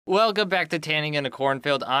Welcome back to Tanning in a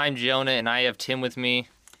Cornfield. I'm Jonah, and I have Tim with me.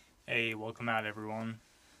 Hey, welcome out, everyone.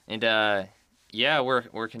 And yeah,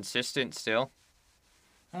 we're consistent still.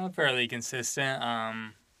 Fairly consistent.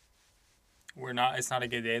 We're not. It's not a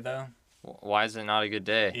good day though. Why is it not a good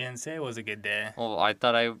day? You didn't say it was a good day, Well, I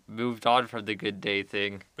thought I moved on from the good day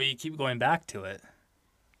thing. but you keep going back to it.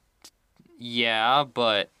 Yeah,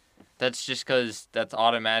 but that's just because that's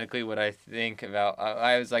automatically what I think about.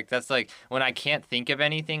 I was like, that's like when I can't think of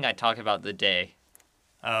anything, I talk about the day.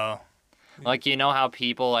 Oh, Like, you know how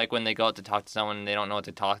people, like, when they go out to talk to someone and they don't know what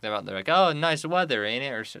to talk about, they're like, oh, nice weather, ain't it?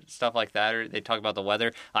 Or stuff like that. Or they talk about the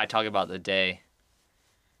weather. I talk about the day.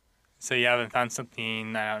 so you haven't found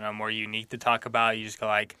something more unique to talk about? You just go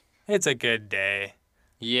like, it's a good day.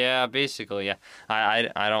 Yeah, basically, yeah. I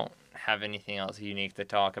don't have anything else unique to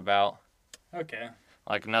talk about. Okay.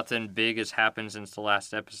 Like, nothing big has happened since the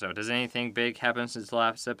last episode. Has anything big happened since the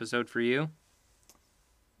last episode for you?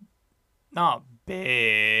 Not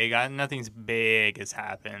big. Nothing's big has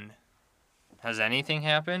happened. Has anything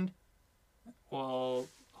happened? Well,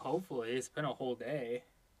 hopefully it's been a whole day.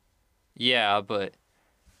 Yeah, but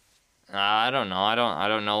I don't know. I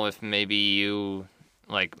don't know if maybe you,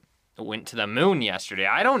 like, went to the moon yesterday.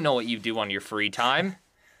 I don't know what you do on your free time.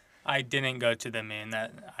 I didn't go to the moon.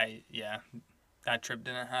 That trip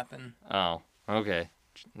didn't happen. Oh, okay.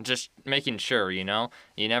 Just making sure, you know?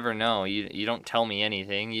 You never know. You don't tell me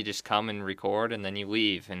anything. You just come and record and then you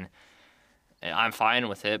leave. And I'm fine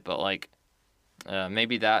with it, but, like,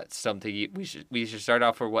 maybe that's something we should start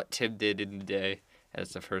off for what Tim did in the day as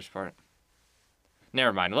the first part.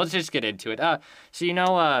 Never mind. Let's just get into it. So, you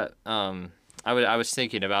know, I was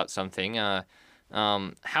thinking about something.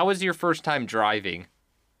 How was your first time driving?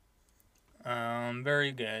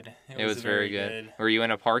 Very good. It was very good. Were you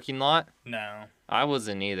in a parking lot? No. I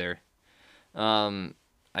wasn't either. I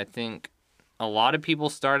think a lot of people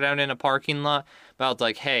start out in a parking lot, but I was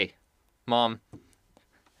like, hey, Mom,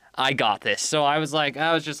 I got this. So I was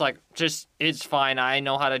just like, it's fine. I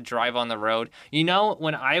know how to drive on the road. You know,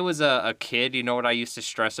 when I was a kid, you know what I used to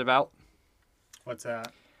stress about? What's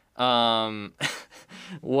that?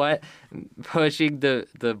 What pushing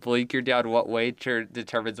the blinker down what way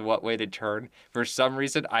determines what way to turn. For some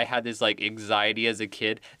reason, I had this like anxiety as a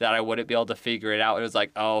kid that I wouldn't be able to figure it out. It was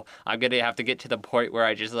like, oh, I'm gonna have to get to the point where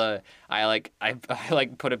I just I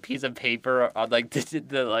put a piece of paper on like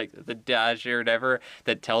the dash or whatever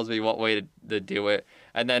that tells me what way to do it.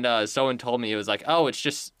 And then someone told me it was like, oh, it's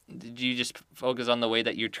just you just focus on the way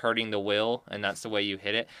that you're turning the wheel, and that's the way you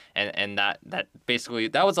hit it. And that basically,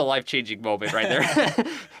 that was a life-changing moment right there.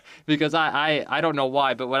 Because I don't know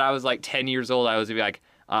why, but when I was like 10 years old, I was like,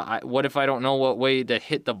 what if I don't know what way to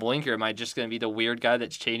hit the blinker? Am I just going to be the weird guy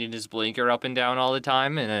that's changing his blinker up and down all the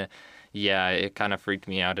time? And yeah, it kind of freaked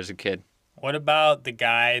me out as a kid. What about the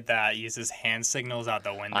guy that uses hand signals out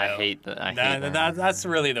the window? I hate that. That's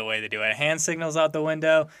really the way to do it. Hand signals out the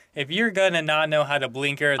window. If you're going to not know how to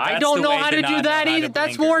blinker, that's I don't the know way how to do that either.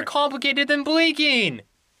 That's blinker. more complicated than blinking.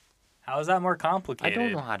 How is that more complicated? I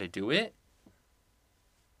don't know how to do it.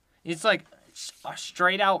 It's like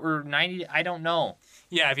straight out or 90. I don't know.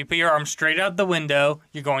 Yeah, if you put your arm straight out the window,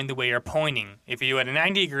 you're going the way you're pointing. If you do at a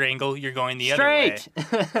 90-degree angle, you're going the other way.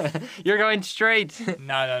 You're going straight.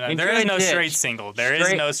 No. There is no straight single. There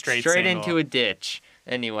is no straight single. Straight into a ditch.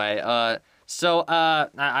 Anyway, I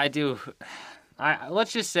do.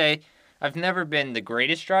 Let's just say I've never been the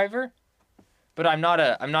greatest driver, but I'm not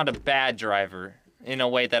a bad driver in a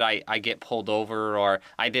way that I get pulled over, or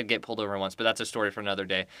I did get pulled over once, but that's a story for another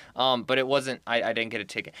day. But it wasn't. I didn't get a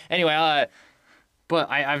ticket. Anyway, but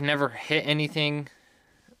I've never hit anything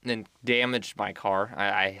and damaged my car.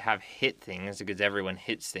 I have hit things because everyone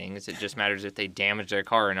hits things. It just matters if they damage their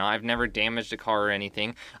car or not. I've never damaged a car or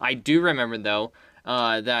anything. I do remember, though,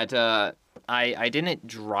 that I didn't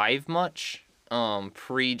drive much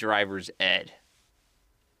pre-driver's ed.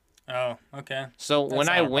 Oh, okay. So That's when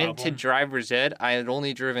I not a went to problem. driver's ed, I had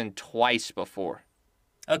only driven twice before.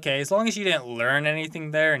 Okay, as long as you didn't learn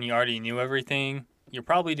anything there and you already knew everything, you're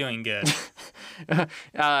probably doing good.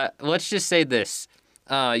 Let's just say this.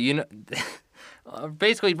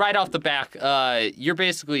 Basically, right off the back, you're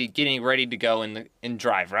basically getting ready to go and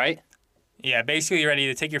drive, right? Yeah, basically you're ready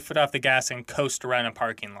to take your foot off the gas and coast around a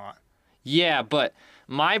parking lot. Yeah, but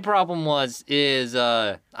my problem is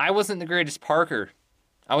I wasn't the greatest parker.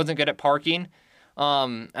 I wasn't good at parking.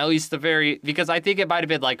 At least because I think it might have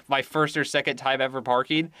been like my first or second time ever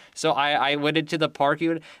parking. So I went into the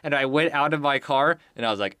parking and I went out of my car and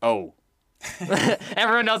I was like, oh.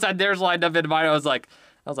 Everyone else had theirs lined up in mine. I was like,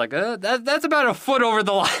 that's about a foot over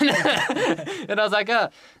the line. And I was like,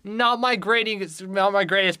 not my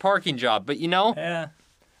greatest parking job, but you know. Yeah.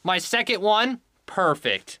 My second one,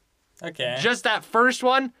 perfect. Okay. Just that first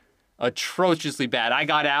one, atrociously bad. I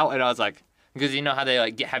got out and I was like, because you know how they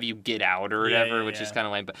like have you get out or whatever, which is kind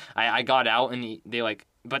of lame. But I got out and they like,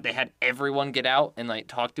 but they had everyone get out and like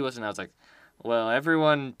talk to us, and I was like, well,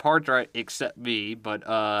 everyone parked right except me, but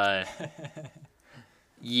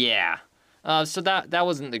yeah. So that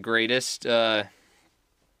wasn't the greatest.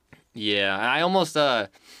 Yeah, I almost I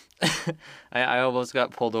almost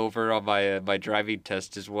got pulled over on my driving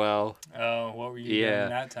test as well. Oh, what were you doing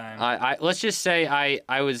that time? I let's just say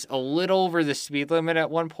I was a little over the speed limit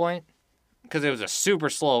at one point because it was a super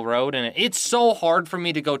slow road, and it's so hard for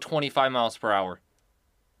me to go 25 miles per hour.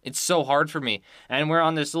 It's so hard for me. And we're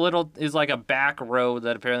on this little, it's like a back road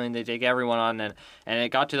that apparently they take everyone on, and it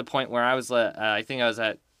got to the point where I was I think I was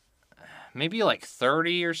at maybe like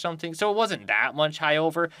 30 or something. So it wasn't that much high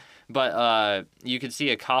over. But you could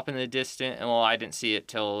see a cop in the distance, and well, I didn't see it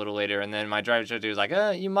till a little later. And then my driver's instructor was like,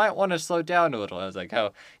 you might want to slow down a little. I was like,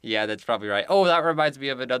 oh, yeah, that's probably right. Oh, that reminds me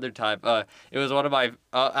of another time. It was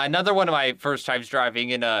another one of my first times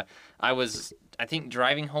driving, and I was, I think,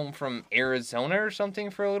 driving home from Arizona or something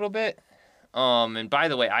for a little bit. And by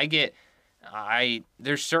the way,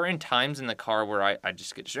 there's certain times in the car where I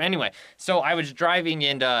just get, anyway, so I was driving,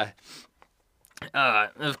 and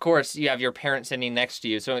of course, you have your parents sitting next to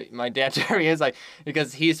you. So my dad, Jerry, is like,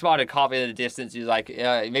 because he spotted cop in the distance, he's like,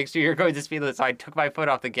 make sure you're going to speed limit. So I took my foot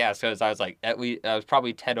off the gas because I was like, I was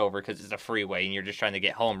probably 10 over because it's a freeway and you're just trying to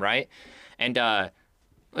get home, right? And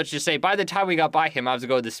let's just say by the time we got by him, I was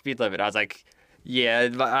going the speed limit. I was like,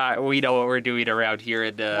 yeah, we know what we're doing around here.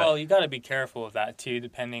 And well, you got to be careful of that too,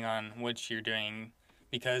 depending on what you're doing,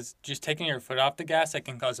 because just taking your foot off the gas, that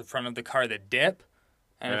can cause the front of the car to dip.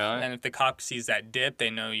 And, really? if the cop sees that dip,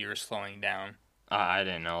 they know you're slowing down. I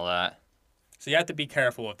didn't know that. So you have to be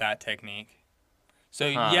careful with that technique. So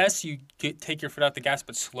yes, you take your foot off the gas,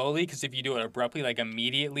 but slowly, because if you do it abruptly, like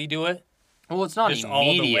immediately do it. Well, it's not just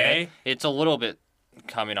immediate. All the way. It's a little bit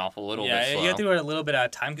coming off a little bit slow. Yeah, you have to do it a little bit at a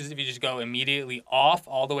time, because if you just go immediately off,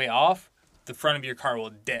 all the way off, the front of your car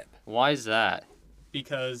will dip. Why is that?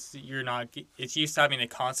 Because it's used to having a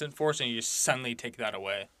constant force, and you just suddenly take that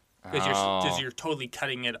away. Because you're totally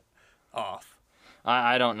cutting it off.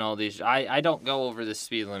 I don't know these. I don't go over the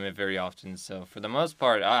speed limit very often, so for the most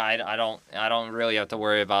part, I don't really have to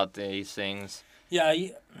worry about these things. Yeah,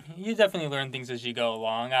 you definitely learn things as you go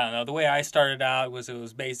along. I don't know. The way I started out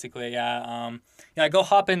was basically go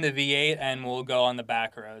hop in the V8 and we'll go on the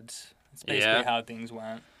back roads. That's basically how things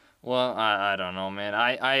went. Well, I don't know, man.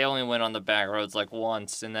 I only went on the back roads like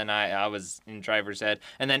once, and then I was in driver's ed.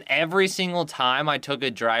 And then every single time I took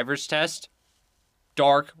a driver's test,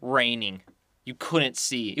 dark, raining. You couldn't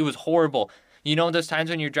see. It was horrible. You know those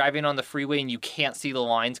times when you're driving on the freeway and you can't see the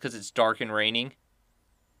lines because it's dark and raining?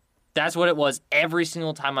 That's what it was every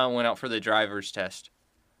single time I went out for the driver's test.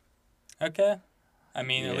 Okay. I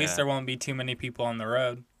mean, at least there won't be too many people on the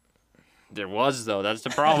road. There was, though. That's the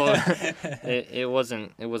problem. It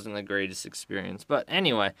wasn't the greatest experience. But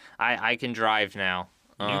anyway, I can drive now.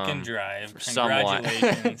 You can drive. Somewhat.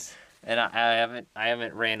 Congratulations. And I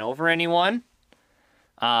haven't ran over anyone.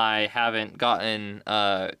 I haven't gotten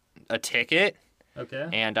a ticket. Okay.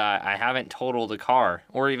 And I haven't totaled a car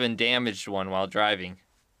or even damaged one while driving.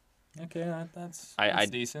 Okay, that's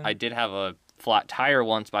decent. I did have a flat tire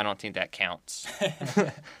once, but I don't think that counts.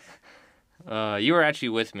 You were actually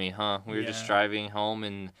with me, huh? We were just driving home,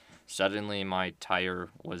 and suddenly my tire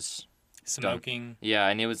was smoking. done. Yeah,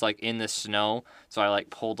 and it was like in the snow, so I like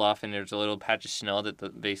pulled off, and there's a little patch of snow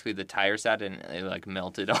that basically the tire sat, and it like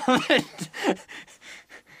melted off it.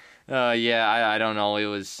 I don't know. It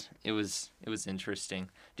was interesting.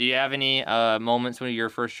 Do you have any moments when you're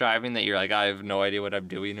first driving that you're like, I have no idea what I'm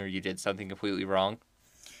doing, or you did something completely wrong?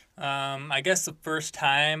 I guess the first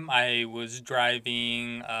time I was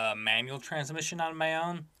driving a manual transmission on my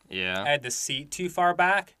own. Yeah. I had the seat too far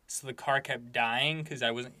back, so the car kept dying because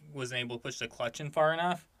I wasn't able to push the clutch in far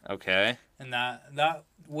enough. Okay. And that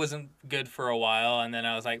wasn't good for a while, and then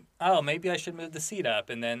I was like, oh, maybe I should move the seat up,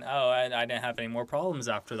 and then I didn't have any more problems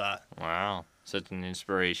after that. Wow, such an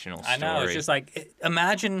inspirational story. I know. It's just like,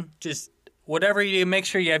 imagine just whatever you do, make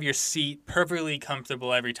sure you have your seat perfectly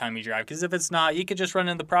comfortable every time you drive. Because if it's not, you could just run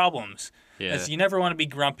into problems. Yeah. You never want to be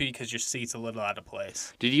grumpy because your seat's a little out of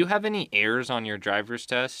place. Did you have any errors on your driver's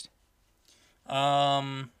test?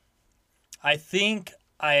 I think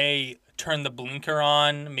I turned the blinker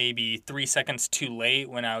on maybe 3 seconds too late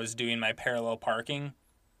when I was doing my parallel parking.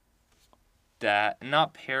 I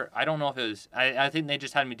don't know if it was. I think they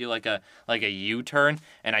just had me do like a U-turn,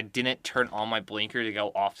 and I didn't turn on my blinker to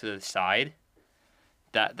go off to the side.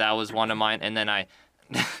 That was one of mine, and then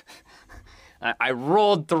I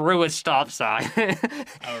rolled through a stop sign.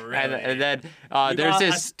 Oh, really? And then You there's got a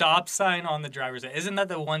this. stop sign on the driver's ed. Isn't that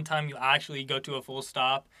the one time you actually go to a full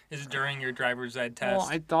stop? Is during your driver's ed test? Well,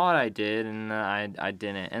 I thought I did, and I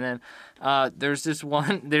didn't. And then there's this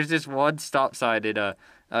one stop sign in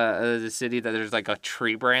the city that there's like a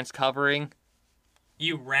tree branch covering.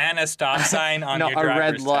 You ran a stop sign on No, your a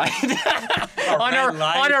red driver's light. test. A red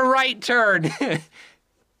light? On a right turn.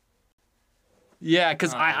 Yeah,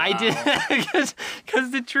 because Oh, I did,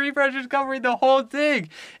 because the tree branch was covering the whole thing.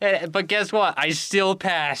 But guess what? I still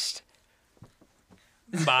passed.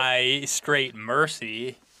 By straight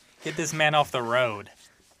mercy. Get this man off the road.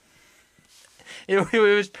 It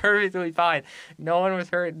was perfectly fine. No one was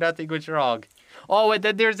hurt. Nothing was wrong. Oh, and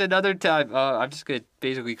then there's another time. I'm just gonna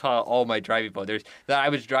basically call out all my driving photos that I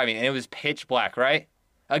was driving, and it was pitch black, right?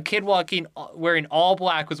 A kid wearing all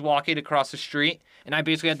black was walking across the street, and I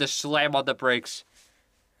basically had to slam on the brakes.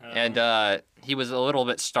 And he was a little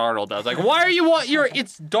bit startled. I was like, "Why are you?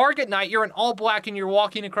 It's dark at night. You're in all black, and you're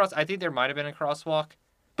walking across." I think there might have been a crosswalk,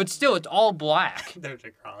 but still, it's all black. There's a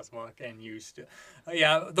crosswalk, and you still.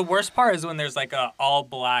 Yeah, the worst part is when there's like a all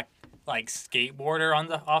black like skateboarder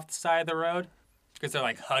off the side of the road, because they're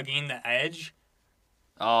like hugging the edge.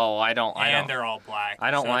 Oh, I don't. They're all black.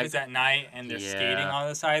 I don't so like. If it's at night and they're Yeah. skating on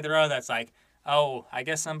the side of the road, that's like, oh, I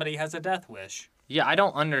guess somebody has a death wish. Yeah, I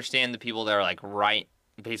don't understand the people that are like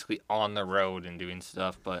basically on the road and doing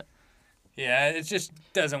stuff, but Yeah, it just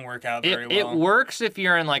doesn't work out very well. it works if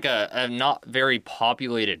you're in like a not very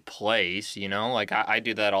populated place, you know? Like I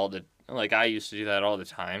do that I used to do that all the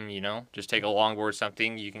time, you know? Just take a longboard or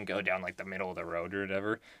something, you can go down like the middle of the road or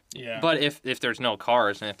whatever. Yeah. But if there's no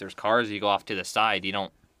cars, and if there's cars, you go off to the side, you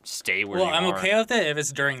don't stay where you are. Well, I'm okay with it if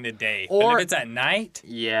it's during the day. Or- but if it's at night,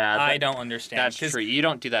 Yeah, I don't understand. That's true. You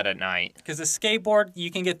don't do that at night. Because a skateboard, you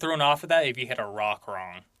can get thrown off of that if you hit a rock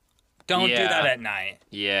wrong. Don't do Yeah. that at night.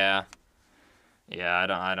 Yeah. Yeah,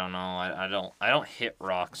 I don't know. I don't hit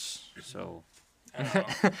rocks, so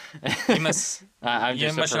You must. I'm You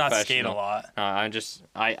just must a not skate a professional. lot.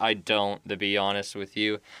 I don't, to be honest with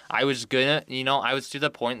you. I was to the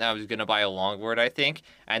point that I was gonna buy a longboard, I think,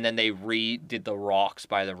 and then they redid the rocks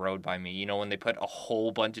by the road by me. You know, when they put a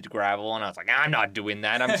whole bunch of gravel on, I was like, I'm not doing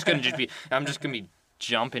that. I'm just gonna be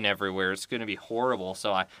jumping everywhere. It's gonna be horrible.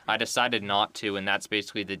 So I decided not to, and that's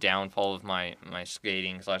basically the downfall of my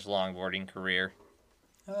skating / longboarding career.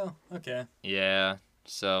 Oh, okay. Yeah.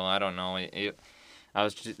 So I don't know. I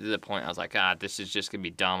was just to the point. I was like, this is just gonna be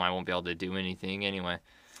dumb. I won't be able to do anything anyway.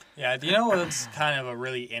 Yeah, do you know what's kind of a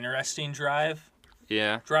really interesting drive?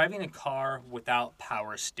 Yeah. Driving a car without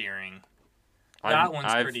power steering. That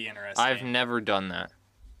one's pretty interesting. I've never done that.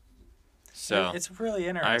 So It's really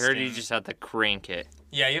interesting. I heard you just have to crank it.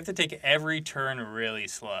 Yeah, you have to take every turn really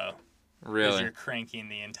slow. Because Really? you're cranking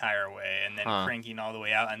the entire way and then Huh. cranking all the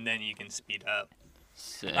way out, and then you can speed up.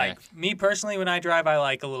 Sick. Like, me personally, when I drive, I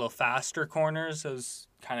like a little faster corners. Those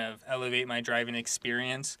kind of elevate my driving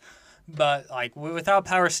experience. But, like, without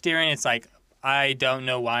power steering, it's like, I don't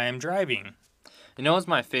know why I'm driving. You know what's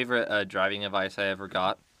my favorite driving advice I ever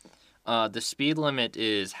got? The speed limit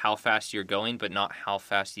is how fast you're going, but not how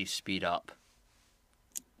fast you speed up.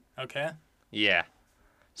 Okay? Yeah.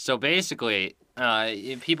 So basically,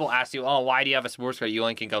 if people ask you, oh, why do you have a sports car? You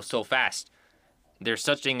only can go so fast. There's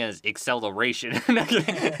such thing as acceleration.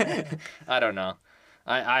 I don't know.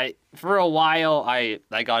 I for a while, I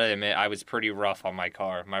gotta admit, I was pretty rough on my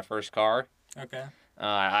car. My first car. Okay.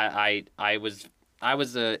 I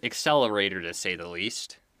was a accelerator, to say the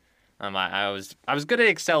least. I was good at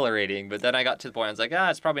accelerating, but then I got to the point I was like,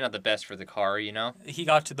 it's probably not the best for the car, you know? He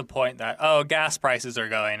got to the point that, oh, gas prices are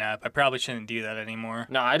going up. I probably shouldn't do that anymore.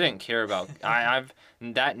 No, I didn't care about.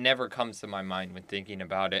 That never comes to my mind when thinking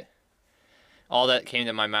about it. All that came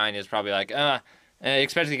to my mind is probably like,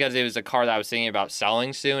 especially because it was a car that I was thinking about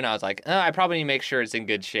selling soon. I was like, I probably need to make sure it's in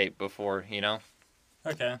good shape before, you know?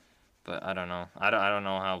 Okay. But I don't know. I don't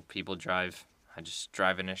know how people drive. I just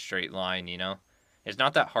drive in a straight line, you know? It's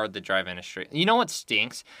not that hard to drive in a straight. You know what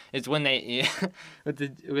stinks is when they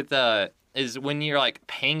is when you're like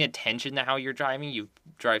paying attention to how you're driving, you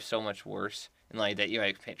drive so much worse. And like that you're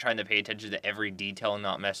like trying to pay attention to every detail and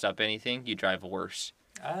not mess up anything, you drive worse.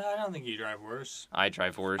 I don't think you drive worse. I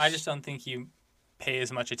drive worse. I just don't think you pay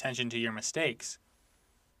as much attention to your mistakes.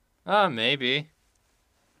 Maybe.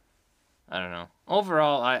 I don't know.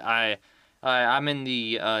 Overall, I'm in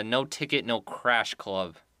the no ticket, no crash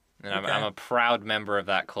club, and Okay. I'm a proud member of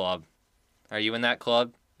that club. Are you in that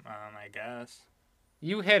club? I guess.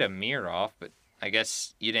 You hit a mirror off, but I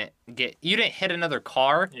guess you didn't hit another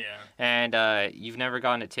car, Yeah. and you've never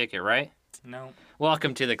gotten a ticket, right? No.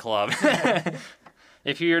 Welcome to the club.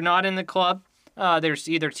 If you're not in the club, There's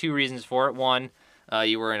either two reasons for it. One,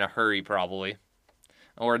 you were in a hurry probably.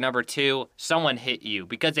 Or number two, someone hit you.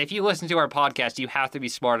 Because if you listen to our podcast, you have to be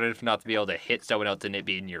smart enough not to be able to hit someone else and it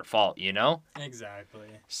being your fault, you know? Exactly.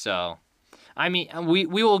 So, I mean, we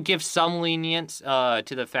will give some lenience to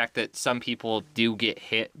the fact that some people do get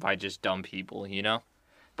hit by just dumb people, you know?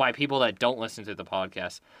 By people that don't listen to the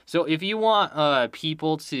podcast. So if you want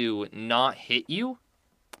people to not hit you,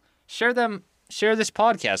 share this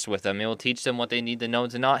podcast with them. It will teach them what they need to know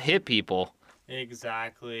to not hit people.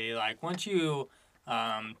 Exactly. Like, once you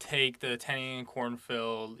take the Tenny and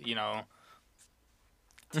Cornfield, you know,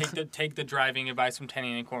 take the driving advice from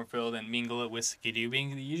Tenny and Cornfield and mingle it with Skidoo,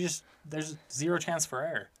 there's zero chance for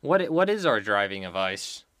error. What is our driving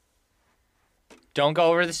advice? Don't go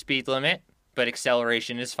over the speed limit, but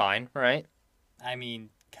acceleration is fine, right? I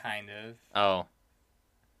mean, kind of. Oh,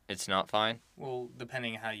 it's not fine? Well,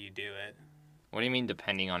 depending how you do it. What do you mean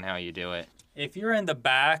depending on how you do it? If you're in the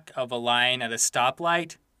back of a line at a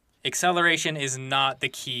stoplight, acceleration is not the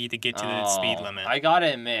key to get to the speed limit. I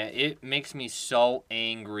gotta admit, it makes me so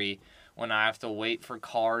angry when I have to wait for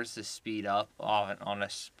cars to speed up on a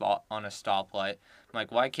stoplight. I'm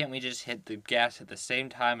like, why can't we just hit the gas at the same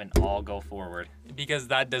time and all go forward? Because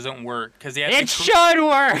that doesn't work. It should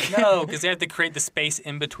work! No, because they have to create the space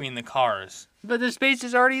in between the cars. But the space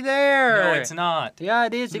is already there. No, it's not. Yeah,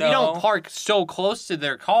 it is. If you don't park so close to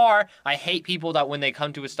their car, I hate people that when they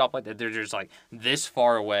come to a stoplight that they're just like this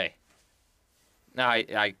far away. Now,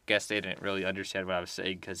 I guess they didn't really understand what I was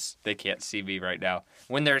saying because they can't see me right now.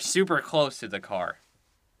 When they're super close to the car.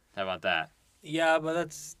 How about that? Yeah, but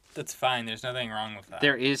that's fine. There's nothing wrong with that.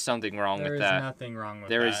 There is something wrong with that. There is nothing wrong with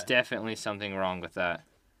that. There is definitely something wrong with that.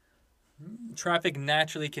 Traffic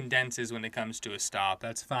naturally condenses when it comes to a stop.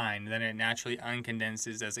 That's fine. Then it naturally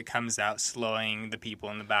uncondenses as it comes out, slowing the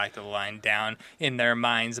people in the back of the line down in their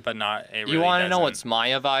minds, but not. It really you want to know doesn't. what's my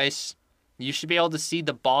advice? You should be able to see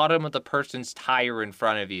the bottom of the person's tire in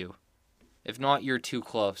front of you. If not, you're too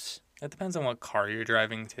close. That depends on what car you're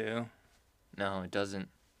driving to. No, it doesn't.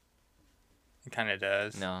 It kind of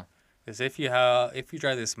does. No. Because if you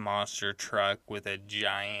drive this monster truck with a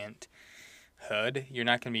giant hood, you're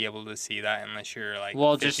not going to be able to see that unless you're like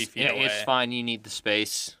 50 feet away. It's fine. You need the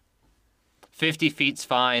space. 50 feet's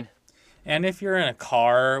fine. And if you're in a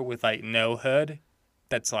car with like no hood,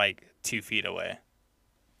 that's like 2 feet away.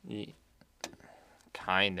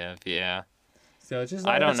 Kind of, yeah. So it's just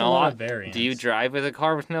I don't know. A lot of variance. Do you drive with a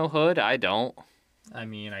car with no hood? I don't. I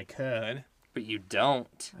mean, I could. But you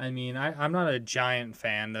don't. I mean, I'm not a giant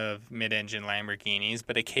fan of mid-engine Lamborghinis,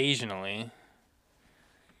 but occasionally.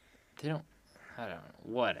 They don't. I don't know.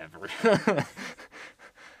 Whatever.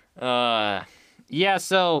 Yeah.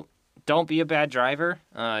 So don't be a bad driver.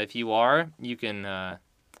 If you are, you can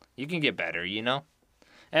get better. You know,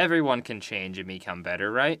 everyone can change and become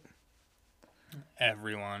better, right?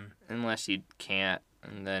 Everyone. Unless you can't,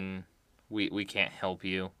 and then we can't help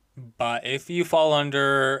you. But if you fall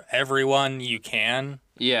under everyone, you can.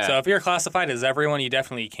 Yeah. So if you're classified as everyone, you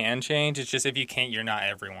definitely can change. It's just if you can't, you're not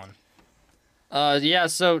everyone. Yeah,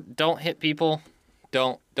 so don't hit people.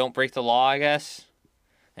 Don't break the law, I guess.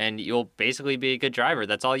 And you'll basically be a good driver.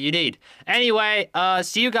 That's all you need. Anyway,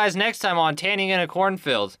 see you guys next time on Tanning in a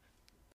Cornfield.